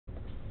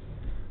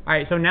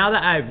Alright, so now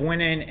that I've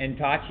went in and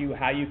taught you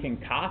how you can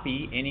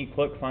copy any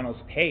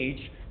ClickFunnels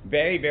page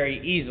very,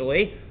 very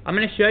easily, I'm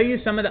going to show you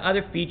some of the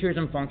other features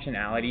and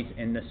functionalities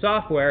in the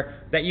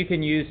software that you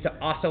can use to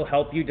also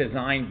help you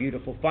design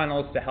beautiful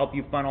funnels, to help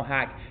you funnel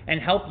hack, and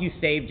help you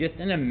save just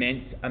an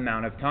immense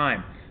amount of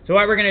time. So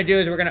what we're going to do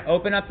is we're going to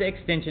open up the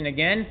extension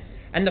again,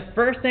 and the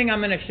first thing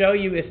I'm going to show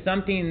you is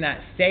something that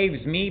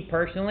saves me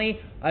personally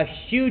a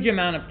huge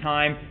amount of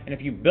time, and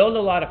if you build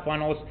a lot of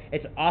funnels,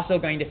 it's also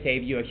going to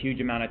save you a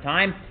huge amount of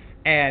time,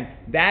 and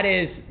that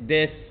is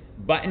this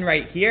button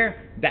right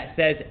here that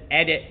says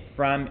Edit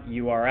from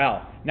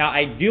URL. Now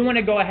I do want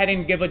to go ahead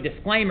and give a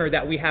disclaimer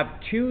that we have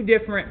two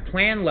different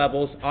plan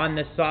levels on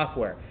this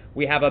software.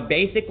 We have a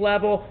basic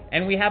level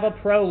and we have a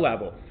pro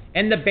level.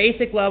 In the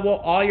basic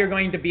level, all you're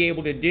going to be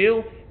able to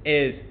do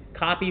is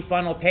copy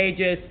funnel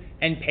pages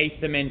and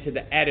paste them into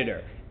the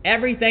editor.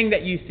 Everything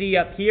that you see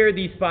up here,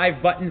 these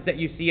 5 buttons that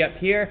you see up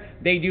here,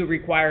 they do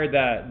require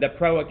the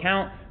pro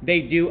account.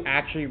 They do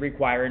actually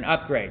require an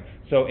upgrade.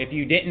 So if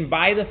you didn't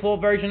buy the full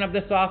version of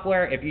the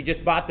software, if you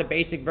just bought the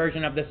basic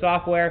version of the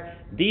software,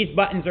 these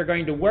buttons are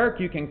going to work.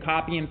 You can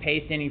copy and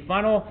paste any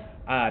funnel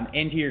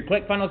into your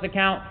ClickFunnels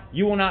account.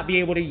 You will not be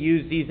able to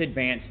use these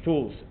advanced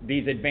tools.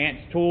 These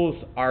advanced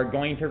tools are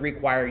going to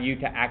require you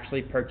to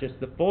actually purchase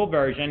the full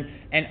version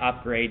and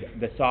upgrade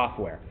the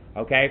software.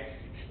 Okay?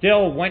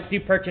 Still, once you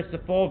purchase the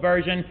full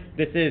version,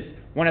 this is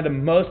one of the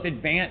most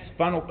advanced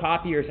funnel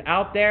copiers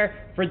out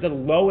there for the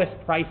lowest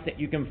price that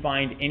you can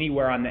find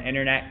anywhere on the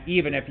internet,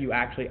 even if you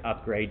actually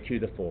upgrade to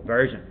the full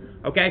version.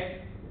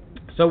 Okay?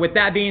 So with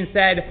that being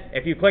said,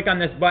 if you click on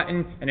this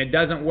button and it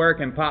doesn't work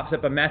and pops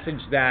up a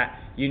message that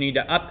you need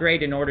to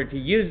upgrade in order to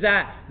use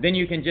that, then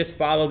you can just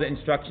follow the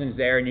instructions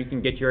there and you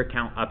can get your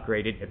account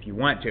upgraded if you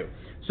want to.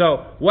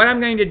 So what I'm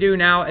going to do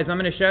now is I'm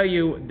going to show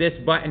you this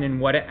button and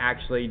what it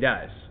actually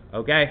does.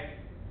 Okay?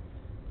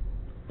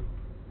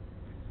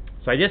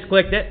 So I just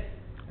clicked it,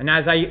 and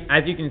as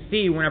you can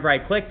see, whenever I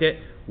clicked it,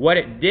 what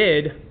it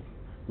did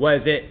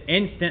was it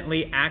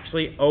instantly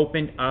actually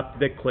opened up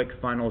the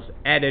ClickFunnels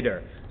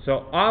editor.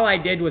 So all I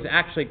did was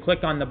actually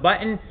click on the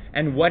button,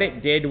 and what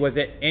it did was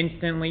it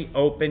instantly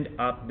opened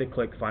up the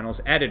ClickFunnels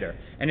editor.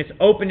 And it's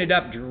opened it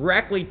up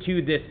directly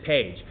to this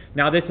page.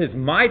 Now this is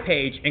my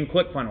page in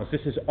ClickFunnels.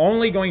 This is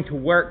only going to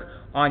work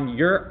on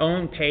your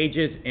own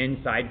pages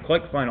inside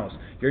ClickFunnels.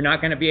 You're not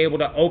going to be able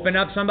to open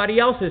up somebody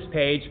else's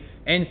page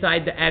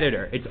inside the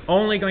editor. It's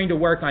only going to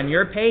work on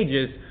your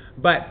pages.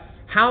 But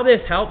how this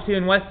helps you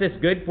and what's this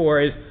good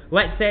for is,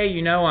 let's say,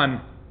 you know,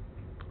 I'm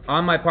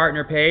on my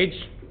partner page.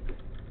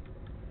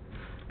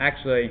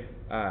 Actually,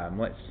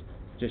 let's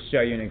just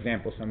show you an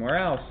example somewhere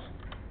else.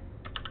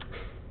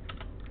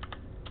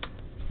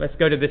 Let's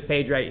go to this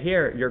page right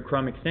here, your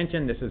Chrome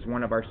extension. This is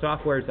one of our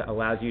softwares that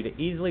allows you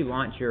to easily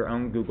launch your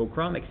own Google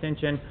Chrome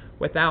extension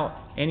without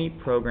any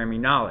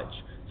programming knowledge.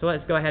 So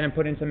let's go ahead and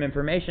put in some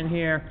information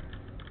here.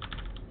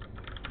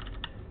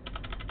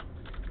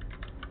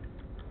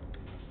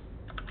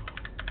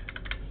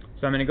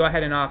 So I'm going to go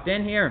ahead and opt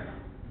in here.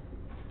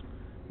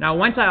 Now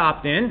once I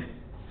opt in,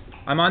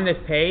 I'm on this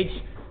page,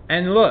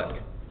 and look,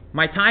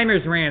 my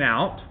timers ran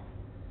out.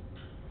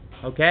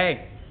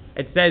 Okay,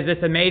 it says this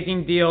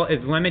amazing deal is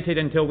limited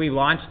until we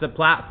launch the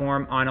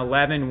platform on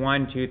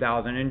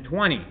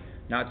 11/1/2020.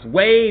 Now it's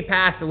way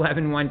past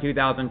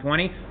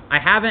 11/1/2020. I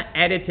haven't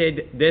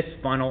edited this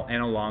funnel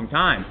in a long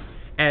time.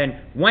 And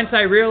once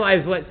I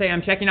realize, let's say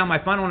I'm checking out my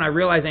funnel and I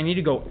realize I need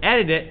to go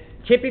edit it,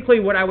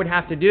 typically what I would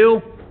have to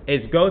do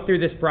is go through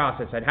this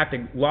process. I'd have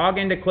to log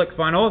into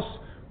ClickFunnels.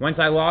 Once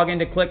I log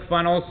into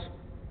ClickFunnels,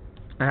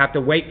 I have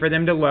to wait for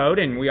them to load,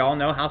 and we all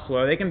know how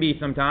slow they can be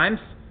sometimes.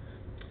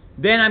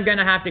 Then I'm going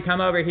to have to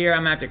come over here.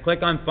 I'm going to have to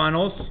click on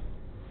Funnels.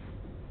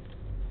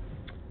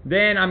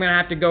 Then I'm going to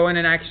have to go in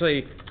and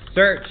actually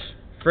search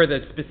for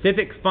the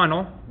specific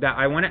funnel that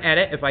I want to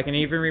edit, if I can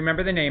even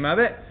remember the name of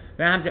it.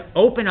 Then I have to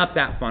open up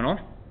that funnel.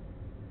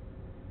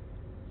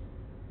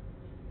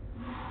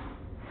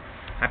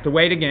 Have to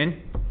wait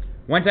again.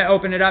 Once I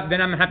open it up,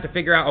 then I'm going to have to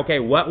figure out, okay,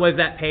 what was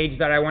that page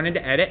that I wanted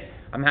to edit?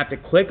 I'm going to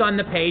have to click on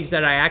the page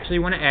that I actually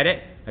want to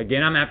edit.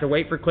 Again, I'm going to have to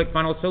wait for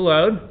ClickFunnels to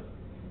load.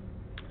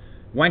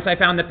 Once I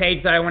found the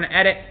page that I want to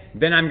edit,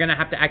 then I'm going to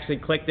have to actually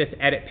click this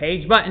Edit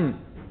Page button.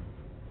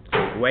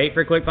 Wait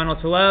for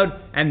ClickFunnels to load,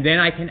 and then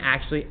I can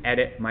actually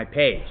edit my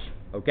page.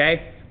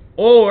 Okay?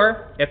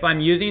 Or, if I'm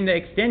using the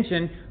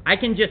extension, I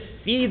can just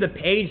see the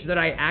page that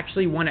I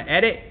actually want to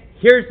edit.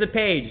 Here's the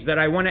page that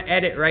I want to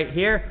edit right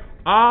here.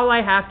 All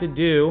I have to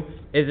do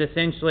is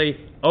essentially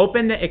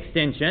open the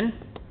extension.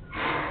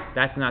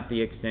 That's not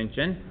the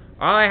extension.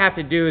 All I have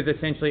to do is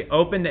essentially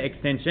open the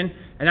extension,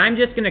 and I'm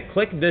just going to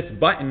click this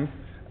button.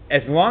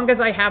 As long as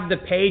I have the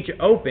page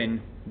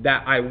open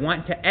that I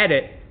want to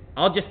edit,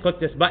 I'll just click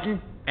this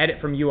button, Edit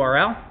from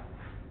URL,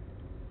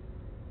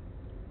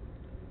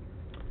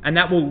 and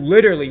that will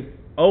literally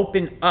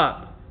open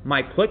up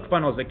my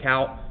ClickFunnels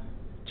account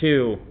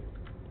to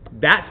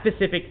that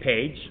specific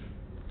page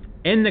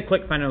in the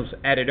ClickFunnels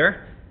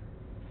editor,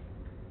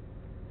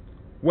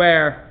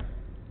 where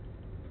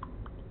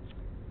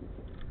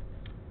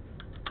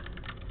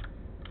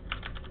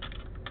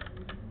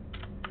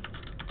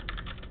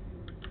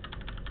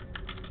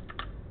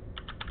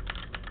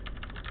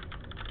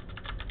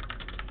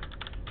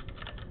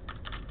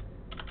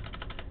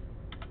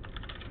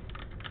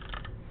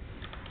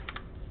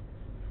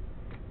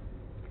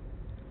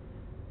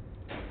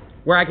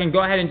where I can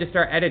go ahead and just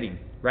start editing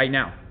right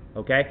now,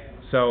 okay?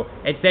 So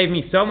it saved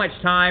me so much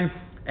time,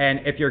 and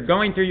if you're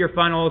going through your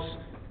funnels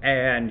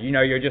and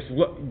you're just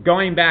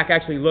going back,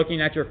 actually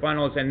looking at your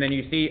funnels, and then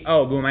you see,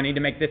 oh, boom, I need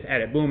to make this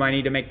edit, boom, I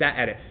need to make that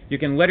edit. You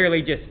can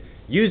literally just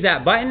use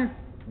that button,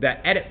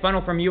 the edit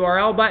funnel from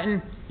URL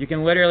button. You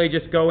can literally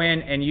just go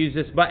in and use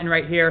this button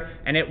right here,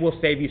 and it will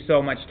save you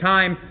so much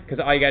time,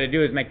 because all you got to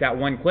do is make that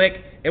one click.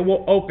 It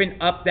will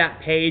open up that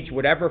page,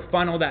 whatever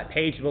funnel that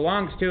page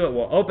belongs to. It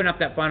will open up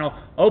that funnel,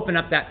 open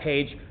up that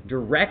page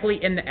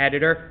directly in the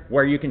editor,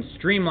 where you can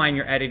streamline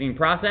your editing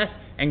process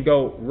and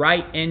go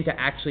right into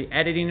actually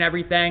editing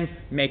everything,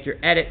 make your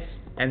edits,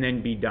 and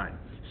then be done.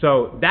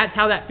 So that's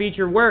how that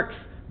feature works.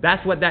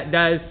 That's what that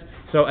does.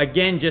 So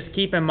again, just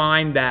keep in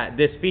mind that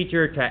this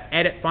feature to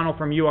edit funnel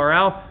from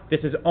URL, this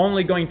is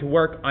only going to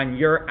work on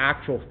your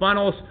actual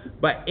funnels,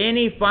 but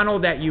any funnel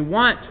that you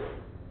want,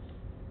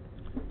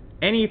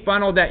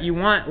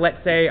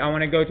 let's say I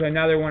want to go to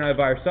another one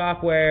of our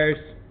softwares,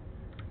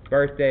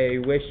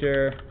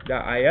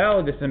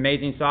 birthdaywisher.io. This is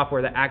amazing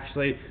software that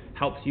actually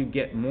helps you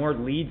get more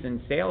leads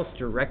and sales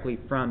directly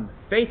from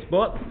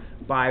Facebook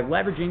by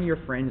leveraging your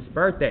friends'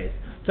 birthdays.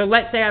 So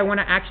let's say I want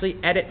to actually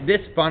edit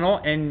this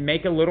funnel and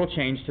make a little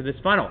change to this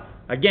funnel.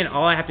 Again,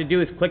 all I have to do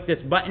is click this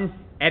button,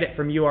 edit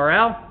from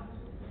URL.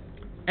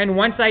 And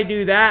once I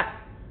do that,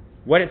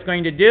 what it's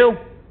going to do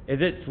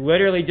is it's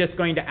literally just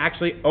going to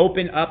actually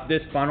open up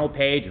this funnel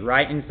page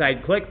right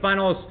inside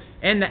Clickfunnels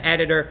in the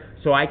editor,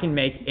 so I can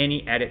make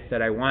any edits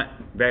that I want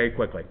very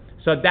quickly.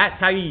 So that's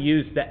how you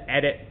use the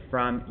edit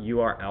from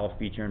URL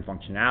feature and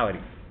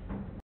functionality.